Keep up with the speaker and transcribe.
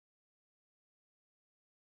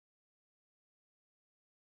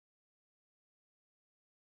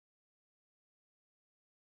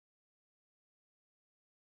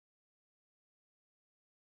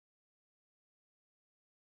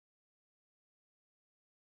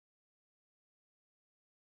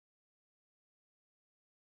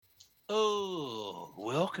Oh,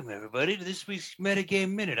 welcome everybody to this week's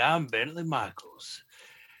Metagame Minute. I'm Bentley Michaels,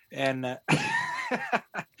 and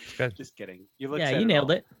Good. just kidding. You looked Yeah, at you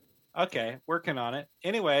nailed it. Okay, working on it.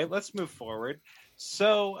 Anyway, let's move forward.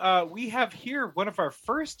 So we have here one of our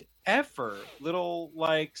first ever little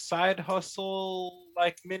like side hustle,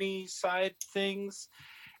 like mini side things,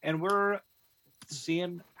 and we're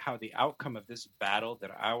seeing how the outcome of this battle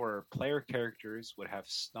that our player characters would have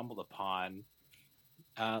stumbled upon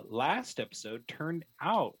last episode turned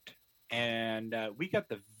out. And we got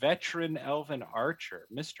the veteran elven archer,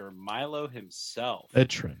 Mr. Milo himself.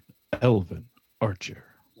 Veteran Elven Archer.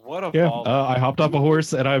 What a Yeah, baller. I hopped off a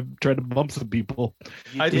horse and I tried to bump some people.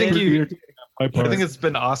 You I did- think it's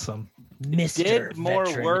been awesome. Mr. did more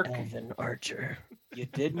Veteran work. Elven Archer. you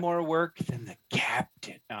did more work than the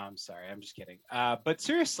captain. No, I'm sorry. I'm just kidding. But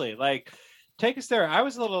seriously, like, take us there. I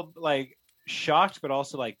was a little like shocked, but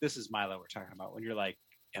also like, this is Milo we're talking about. When you're like,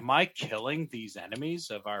 am I killing these enemies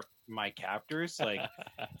of my captors? Like,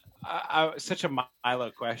 such a Milo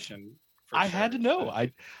question. I had to know.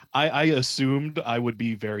 I assumed I would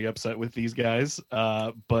be very upset with these guys,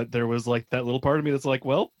 but there was like that little part of me that's like,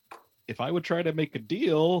 well, if I would try to make a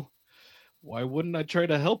deal, why wouldn't I try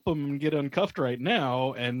to help them get uncuffed right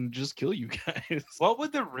now and just kill you guys? What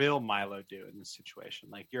would the real Milo do in this situation?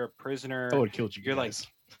 Like, you're a prisoner. I would have killed you You're guys.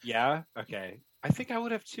 Yeah, okay. I think I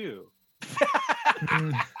would have too.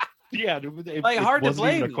 Yeah, Like, hard to wasn't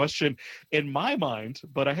even blame. a question in my mind,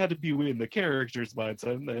 but I had to be in the character's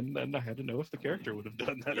mindset, and I had to know if the character would have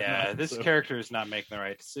done that. Yeah, or not, this so. character is not making the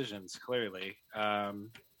right decisions, clearly.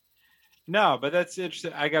 No, but that's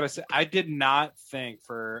interesting. I gotta say, I did not think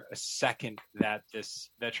for a second that this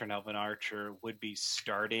veteran elven archer would be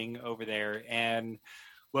starting over there. And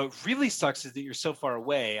what really sucks is that you're so far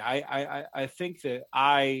away. I think that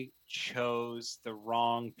I chose the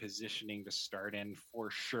wrong positioning to start in for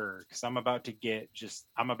sure, because I'm about to get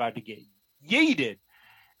yeeted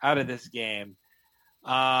out of this game.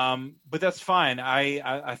 But that's fine.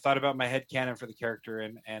 I thought about my headcanon for the character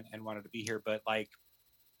and wanted to be here, but like,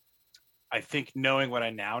 I think knowing what I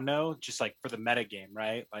now know, just like for the meta game,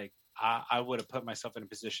 right? Like, I would have put myself in a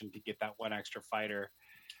position to get that one extra fighter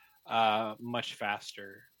much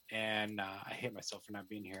faster. And I hate myself for not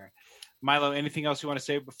being here. Milo, anything else you want to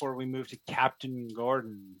say before we move to Captain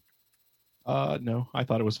Gordon? No, I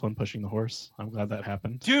thought it was fun pushing the horse. I'm glad that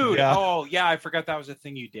happened. Dude, Yeah. oh yeah, I forgot that was a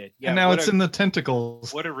thing you did. Yeah, and now what it's a- in the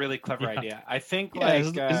tentacles. What a really clever Yeah. idea. I think Yeah,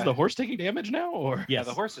 like is the horse taking damage now, or yeah,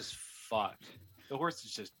 the horse is fucked. The horse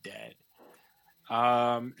is just dead.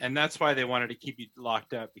 And that's why they wanted to keep you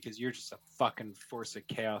locked up, because you're just a fucking force of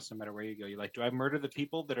chaos no matter where you go. You're like, do I murder the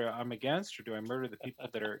people that I'm against, or do I murder the people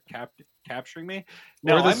that are capturing me?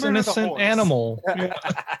 or I this murder the innocent horse. animal.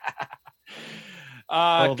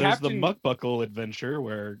 well, there's the Captain- Muckbuckle adventure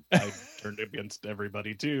where I turned against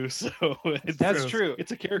everybody too. So That's true.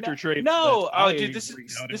 It's a character trait. No, that I dude, this bring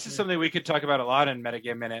is out this in is there. something we could talk about a lot in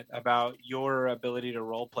Metagame Minute, about your ability to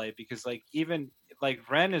role play, because like, even like,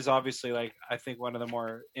 Ren is obviously like, I think one of the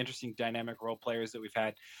more interesting dynamic role players that we've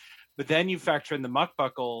had. But then you factor in the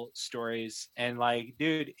Muckbuckle stories, and like,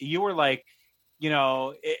 dude, you were like,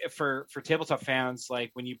 for tabletop fans,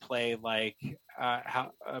 like when you play like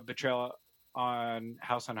Betrayal on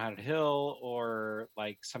House on Haunted Hill, or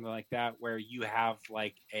like something like that, where you have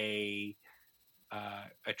like a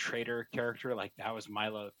traitor character, like that was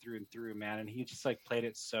Milo through and through, man. And he just like played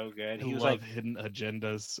it so good. I He was love like, hidden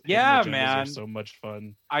agendas. Yeah, Hidden agendas man. are so much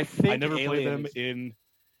fun. I think I never play Alien them is- in.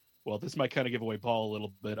 Well, this might kind of give away Paul a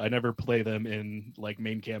little bit. I never play them in like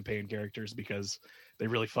main campaign characters because they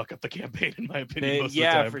really fuck up the campaign, in my opinion. Most of the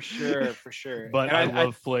time. for sure. But And I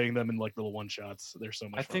love playing them in like little one shots. They're so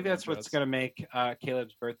much. I fun think in that's what's one-shots. going to make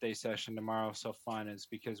Caleb's birthday session tomorrow so fun, is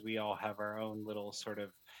because we all have our own little sort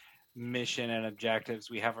of mission and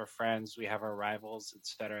objectives. We have our friends, we have our rivals,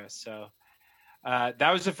 etc. So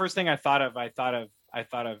that was the first thing I thought of. I thought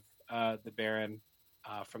of the Baron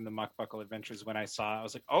from the Muckbuckle Adventures when I saw it. I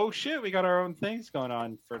was like, oh shit, we got our own things going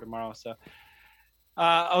on for tomorrow. So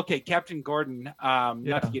okay, Captain Gordon.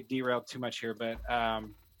 Not to get derailed too much here, but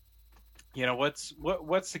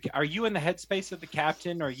what's the? Are you in the headspace of the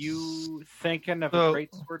captain? Are you thinking of a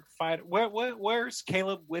great sword fight? Where's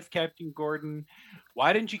Caleb with Captain Gordon?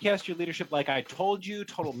 Why didn't you cast your leadership like I told you?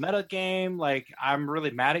 Total meta game. Like, I'm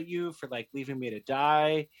really mad at you for like leaving me to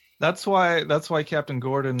die. That's why Captain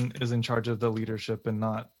Gordon is in charge of the leadership and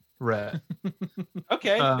not Rhett.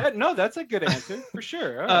 Okay, that's a good answer for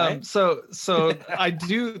sure. All right. So I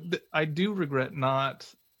do regret not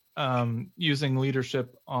using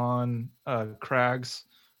leadership on Krags.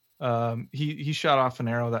 He shot off an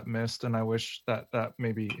arrow that missed, and I wish that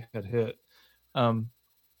maybe had hit.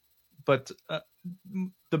 But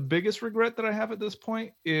the biggest regret that I have at this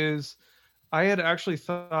point is I had actually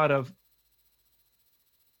thought of,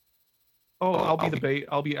 oh, I'll be the bait.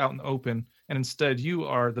 I'll be out in the open. And instead, you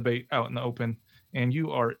are the bait out in the open, and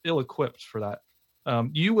you are ill-equipped for that.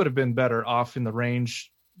 You would have been better off in the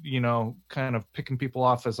range, kind of picking people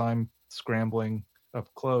off as I'm scrambling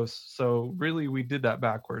up close. So really, we did that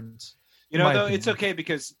backwards. Though it's okay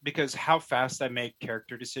because how fast I make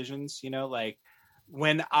character decisions. Like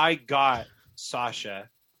when I got Sasha,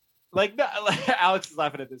 like Alex is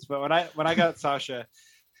laughing at this, but when I got Sasha,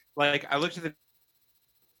 like I looked at the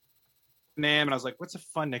name and I was like, what's a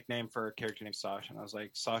fun nickname for a character named Sasha? And I was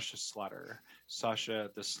like, Sasha Slaughter, Sasha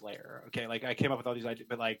the Slayer. Okay, like I came up with all these ideas,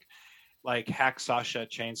 but like hack Sasha,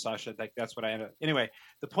 chain Sasha, like that's what I ended up. Anyway,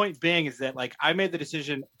 the point being is that like I made the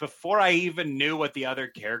decision before I even knew what the other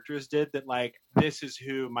characters did, that like this is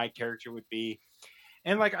who my character would be.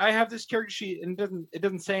 And like I have this character sheet and it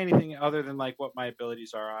doesn't say anything other than like what my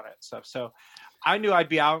abilities are on it and stuff. So I knew I'd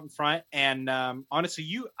be out in front. And honestly,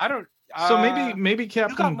 so maybe you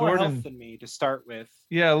Captain got more Gordon health than me to start with.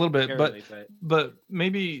 Yeah, a little bit, Barely, but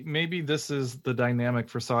maybe this is the dynamic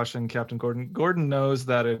for Sasha and Captain Gordon. Gordon knows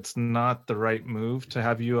that it's not the right move to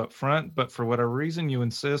have you up front, but for whatever reason you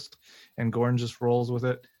insist, and Gordon just rolls with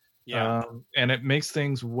it. Yeah, and it makes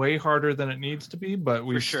things way harder than it needs to be, but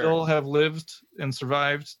we still have lived and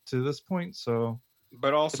survived to this point. So,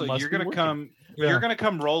 but also you're gonna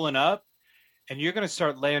come rolling up. And you're going to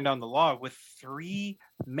start laying down the log with 3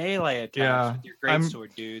 melee attacks with your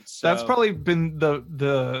greatsword, dude. So that's probably been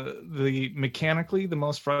the mechanically the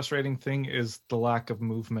most frustrating thing is the lack of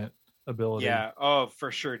movement ability. Yeah. Oh,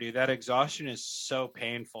 for sure, dude. That exhaustion is so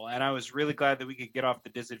painful. And I was really glad that we could get off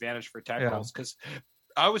the disadvantage for attack rolls, because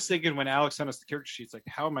I was thinking when Alex sent us the character sheets, like,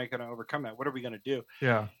 how am I going to overcome that? What are we going to do?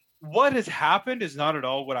 Yeah. What has happened is not at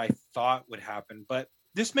all what I thought would happen, but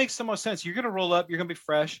this makes the most sense. You're going to roll up. You're going to be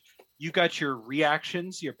fresh. You got your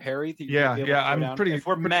reactions, your parry. That I'm pretty. If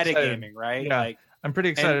we're metagaming, right? Yeah, like, I'm pretty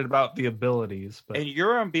excited about the abilities. But... And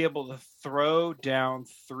you're going to be able to throw down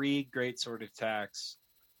 3 greatsword attacks,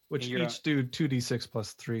 which each do 2d6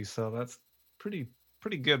 plus 3. So that's pretty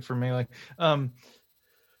good for melee. But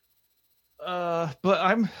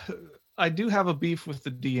I do have a beef with the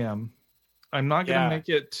DM. I'm not going to make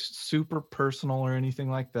it super personal or anything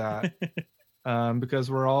like that, because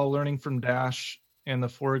we're all learning from Dash and the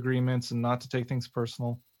 4 agreements and not to take things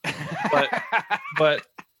personal. But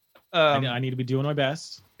I need to be doing my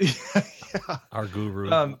best. Our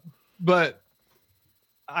guru. But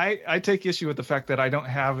I take issue with the fact that I don't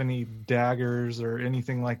have any daggers or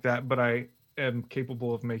anything like that, but I am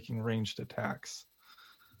capable of making ranged attacks.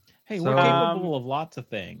 Hey, we're capable of lots of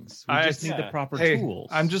things. We just need the proper tools.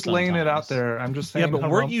 I'm just laying it out there. I'm just saying. Yeah, but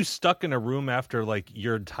weren't you stuck in a room after like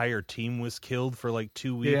your entire team was killed for like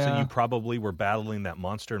 2 weeks, and you probably were battling that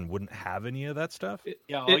monster and wouldn't have any of that stuff?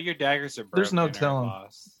 All your daggers are broken. There's no telling.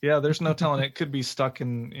 Yeah, there's no telling. It could be stuck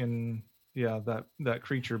in that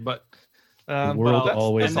creature. But the world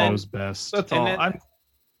always knows best. That's all.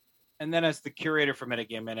 And then as the curator for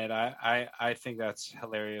Metagame Minute, I think that's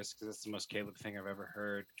hilarious because it's the most Caleb thing I've ever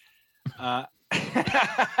heard.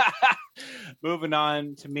 Moving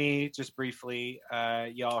on to me, just briefly,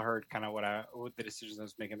 y'all heard kind of what the decisions I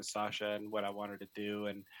was making to Sasha and what I wanted to do,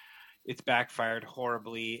 and it's backfired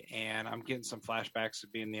horribly, and I'm getting some flashbacks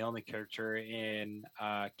of being the only character in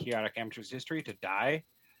Chaotic Amateurs history to die.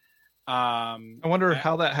 I wonder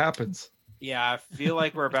how that happens. Yeah, I feel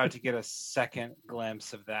like we're about to get a second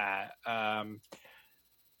glimpse of that.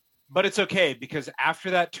 But it's okay, because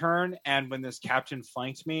after that turn and when this captain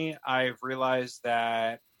flanked me, I've realized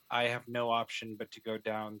that I have no option but to go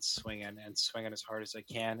down swinging as hard as I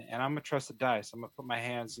can. And I'm going to trust the dice. I'm going to put my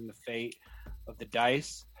hands in the fate of the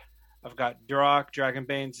dice. I've got Duroc,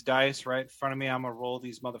 Dragonbane's dice right in front of me. I'm going to roll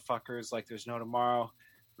these motherfuckers like there's no tomorrow.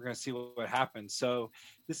 We're going to see what happens. So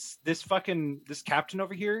this captain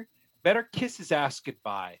over here better kiss his ass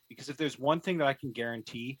goodbye, because if there's one thing that I can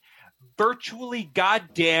guarantee, virtually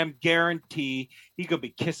goddamn guarantee, he gonna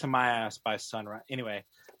be kissing my ass by sunrise. Anyway,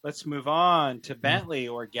 let's move on to Bentley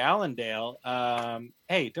or Gallendale.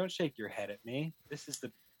 Hey, don't shake your head at me. This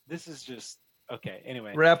is just okay.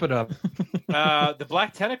 Anyway, wrap it up. The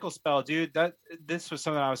Black Tentacle spell, dude. This was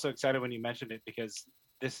something I was so excited when you mentioned it, because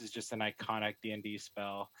this is just an iconic D&D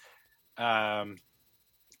spell.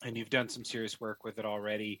 And you've done some serious work with it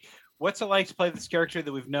already. What's it like to play this character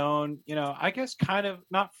that we've known, I guess kind of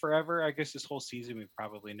not forever. I guess this whole season we've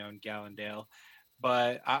probably known Gallendale,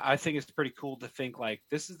 but I think it's pretty cool to think like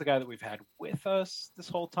this is the guy that we've had with us this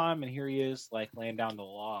whole time, and here he is like laying down the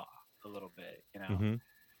law a little bit, Mm-hmm.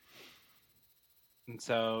 And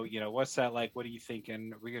so, what's that like? What are you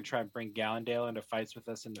thinking? Are we gonna try and bring Gallendale into fights with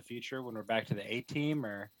us in the future when we're back to the A team,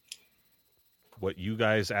 or what you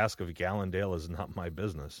guys ask of Gallendale is not my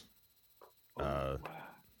business.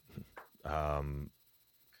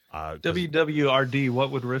 WWRD,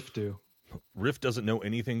 what would Riff do? Riff doesn't know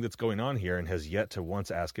anything that's going on here and has yet to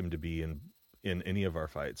once ask him to be in any of our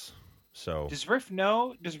fights. So does Riff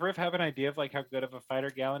know? Does Riff have an idea of like how good of a fighter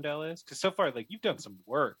Gallendale is? Because so far, like you've done some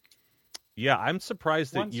work. Yeah, I'm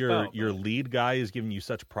surprised that your lead guy is giving you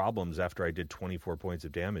such problems after I did 24 points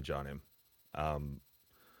of damage on him.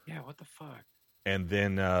 Yeah, what the fuck? And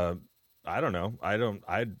then I don't know.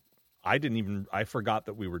 I forgot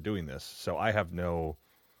that we were doing this, so I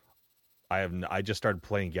just started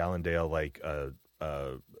playing Gallendale like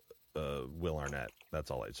Will Arnett. That's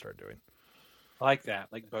all I started doing. I like that,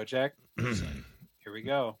 like BoJack. Here we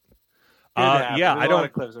go. Yeah, I don't. A lot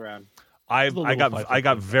of clips around. I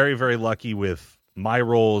got very, very lucky with my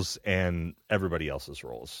rolls and everybody else's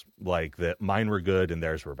rolls. Like that, mine were good and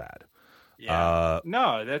theirs were bad. Yeah.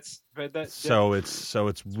 No, so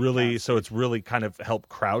it's really kind of helped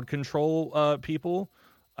crowd control people.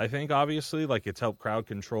 I think obviously like it's helped crowd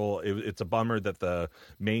control. It's a bummer that the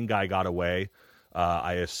main guy got away.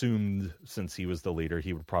 I assumed since he was the leader,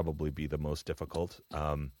 he would probably be the most difficult.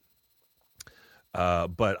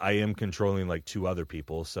 But I am controlling like 2 other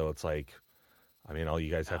people, so it's like, I mean, all you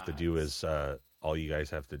guys have to do is to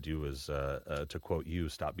quote you,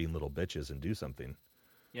 stop being little bitches and do something.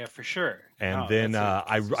 Yeah, for sure. And then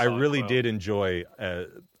I really did enjoy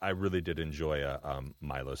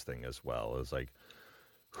Milo's thing as well. It was like,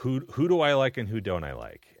 who do I like and who don't I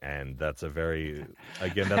like? And that's a very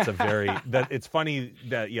it's funny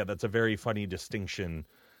that's a very funny distinction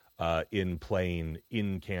in playing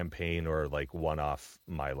in campaign or like one-off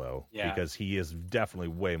Milo, because he is definitely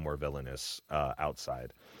way more villainous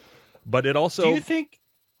outside. But it also, do you think?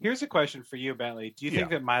 Here's a question for you, Bentley. Do you think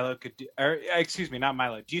that Milo could do, or excuse me, not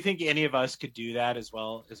Milo? Do you think any of us could do that as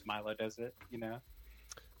well as Milo does it?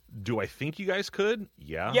 Do I think you guys could?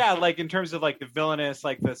 Yeah. Yeah, like in terms of like the villainous,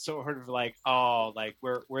 like the sort of like, oh, like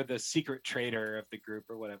we're the secret traitor of the group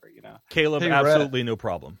or whatever, Caleb, absolutely no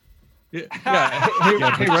problem. Yeah.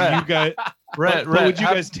 Hey, Rhett, you guys, Rhett, what would you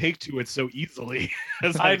guys take to it so easily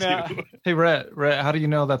as I do? Hey, Rhett, how do you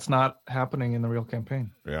know that's not happening in the real campaign?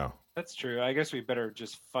 Yeah. That's true. I guess we better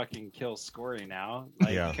just fucking kill Scory now.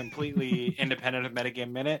 Like, completely independent of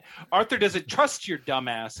Metagame Minute. Arthur doesn't trust your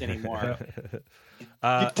dumbass anymore.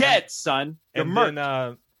 You're dead, son. You're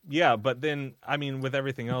murked. But then, I mean, with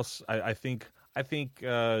everything else, I think,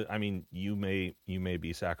 I mean, you may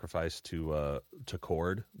be sacrificed to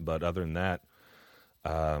Cord, but other than that,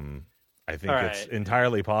 I think it's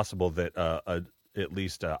entirely possible that at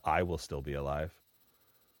least I will still be alive.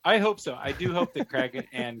 I hope so. I do hope that Craig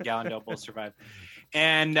and Gallendale both survive,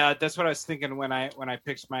 and that's what I was thinking when I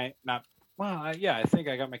picked my I think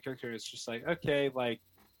I got my character. It's just like, okay, like,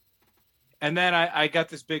 and then I got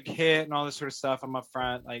this big hit and all this sort of stuff. I'm up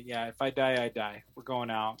front, like, yeah, if I die, I die. We're going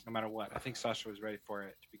out no matter what. I think Sasha was ready for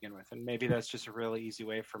it to begin with, and maybe that's just a really easy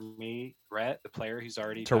way for me, Rhett, the player who's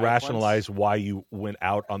already to rationalize why you went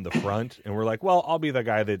out on the front. And we're like, well, I'll be the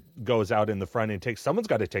guy that goes out in the front and takes. Someone's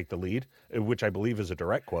got to take the lead, which I believe is a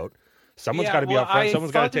direct quote. Someone's got to be up front.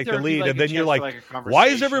 Someone's got to take the lead, and then you're like, why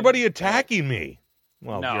is everybody attacking me?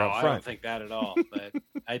 Well, no, you're up front. I don't think that at all. But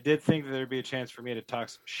I did think that there'd be a chance for me to talk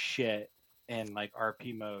some shit in like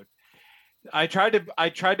RP mode. I tried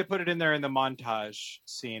to put it in there in the montage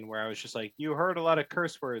scene where I was just like, you heard a lot of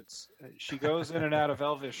curse words. She goes in and out of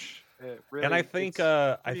Elvish. Really, and I think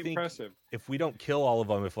impressive. If we don't kill all of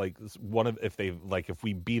them, if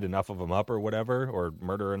we beat enough of them up or whatever, or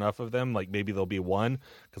murder enough of them, like maybe there'll be one.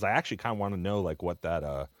 Because I actually kind of want to know like what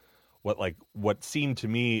that what seemed to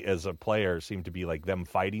me as a player seemed to be like them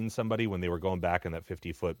fighting somebody when they were going back in that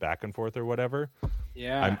 50-foot back and forth or whatever.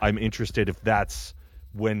 Yeah, I'm interested if that's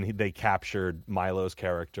when they captured Milo's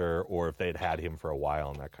character or if they'd had him for a while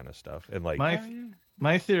and that kind of stuff. And like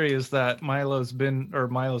my theory is that Milo's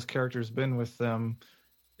character's been with them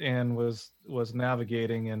and was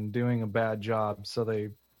navigating and doing a bad job, so they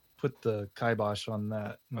put the kibosh on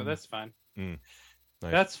that. Oh, that's fun. Nice.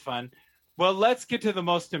 That's fun. Well, let's get to the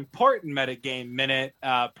most important metagame minute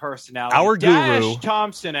personality. Our Dash guru.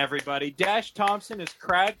 Thompson, everybody. Dash Thompson is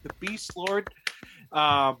Crag, the Beast Lord,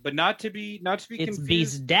 but not to be confused. It's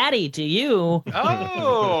Beast Daddy to you.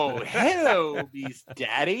 Oh, hello, Beast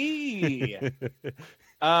Daddy.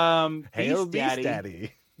 Hello, Beast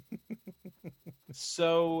Daddy.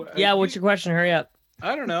 So yeah, what's your question? Hurry up.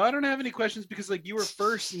 I don't know. I don't have any questions because like you were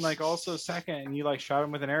first and like also second, and you like shot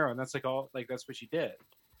him with an arrow, and that's like all like that's what you did.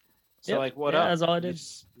 So like, what up? That's all I did.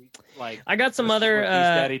 Like, I got some this is other. what Beast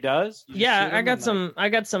Daddy does. You just Yeah, shoot I him got and, some. I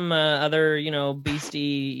got some other,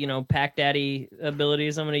 beastie, pack daddy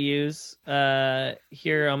abilities I'm gonna use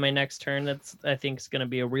here on my next turn. That's I think is gonna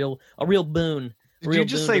be a real boon. Did you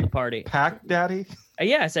just say to the party? Pack Daddy?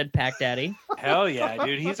 Yeah, I said pack daddy. Hell yeah,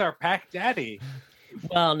 dude! He's our pack daddy.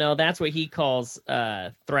 Well, no, that's what he calls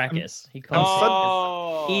Thrakus. He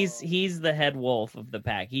calls he's the head wolf of the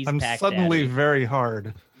pack. He's I'm pack suddenly daddy. very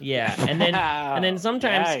hard. Yeah, and then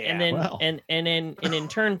sometimes Yeah, yeah. and then in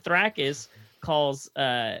turn Thrakus calls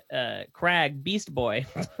Crag Beast Boy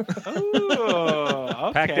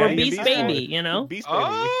Oh, Pack okay. or Daddy, Beast Beast Baby, Boy. Beast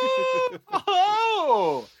Baby.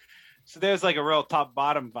 Oh, so there's like a real top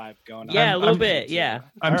bottom vibe going on. Yeah, a little I'm- bit, yeah.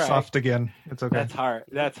 I'm All right. soft again. It's okay. That's hard.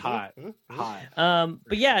 That's hot. Hot.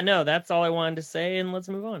 But yeah, no, that's all I wanted to say, and let's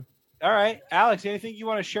move on. All right, Alex, anything you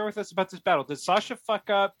want to share with us about this battle? Did Sasha fuck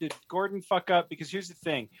up? Did Gordon fuck up? Because here's the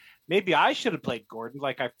thing. Maybe I should have played Gordon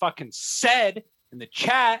like I fucking said in the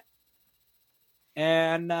chat.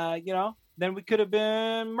 And, then we could have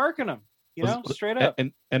been murking him, straight up.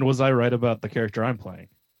 And was I right about the character I'm playing?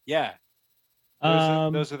 Yeah.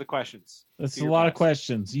 Those are the questions. That's Do a your lot of best.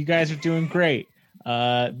 questions. You guys are doing great.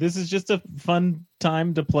 This is just a fun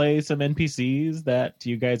time to play some NPCs that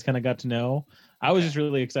you guys kind of got to know. I was just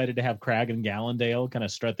really excited to have Crag and Gallendale kind of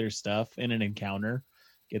strut their stuff in an encounter,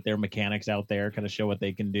 get their mechanics out there, kind of show what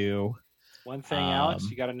they can do. One thing, Alex,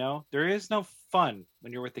 you got to know, there is no fun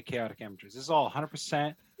when you're with the Chaotic Amateurs. This is all 100%.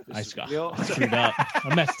 I This is real. screwed up.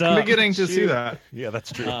 I messed I'm up. beginning to see that. Yeah,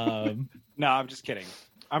 that's true. No, I'm just kidding.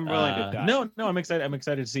 I'm willing to die. No, I'm excited. I'm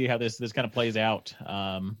excited to see how this kind of plays out.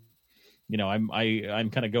 I'm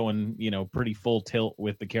kind of going, pretty full tilt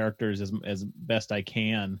with the characters as best I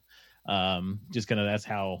can. Just kind of that's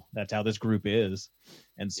how this group is,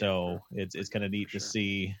 and so it's kind of neat to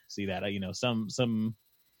see that. Some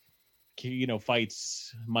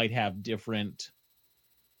fights might have different.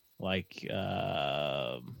 Like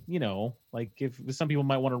if some people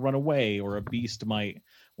might want to run away, or a beast might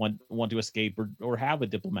want to escape or have a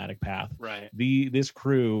diplomatic path. Right. This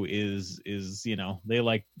crew is they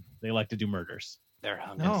like to do murders, They're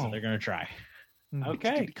hungry. No. so they're gonna try.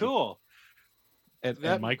 Okay, cool.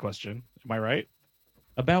 And my question, am I right?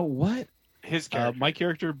 About what? His character. My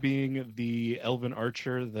character being the elven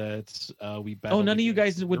archer that we battled. Oh, none of you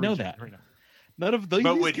guys against would know in the that. arena. None of the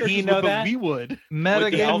But would he know but that? we would. With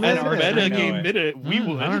the elven Metagame archer. minute. Meta Meta know game it. minute, we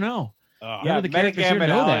would. I don't know. Oh, Yeah, None of the characters here Metagame and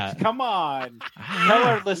know Alex. that. Come on. Tell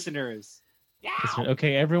our listeners.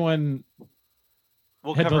 Okay, everyone,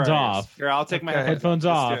 We'll headphones cover our ears. off. Here, I'll take my Okay. Headphones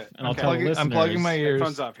Let's off, do it. and I'll Okay. tell the listeners. I'm plugging my ears.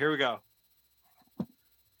 Headphones off. Here we go.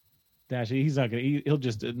 Dash, he's not gonna. He'll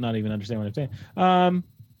just not even understand what I'm saying.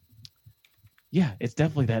 Yeah, it's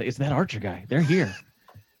definitely that. It's that Archer guy. They're here.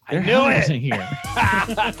 They're knew it. 100% here.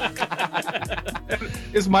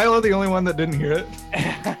 Is Milo the only one that didn't hear it?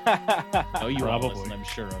 Oh, you all Probably. listen, I'm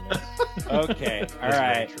sure of it. Okay. All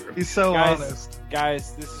right. He's so Guys, honest.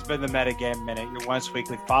 Guys, this has been the Metagame Minute, your once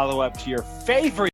weekly follow up to your favorite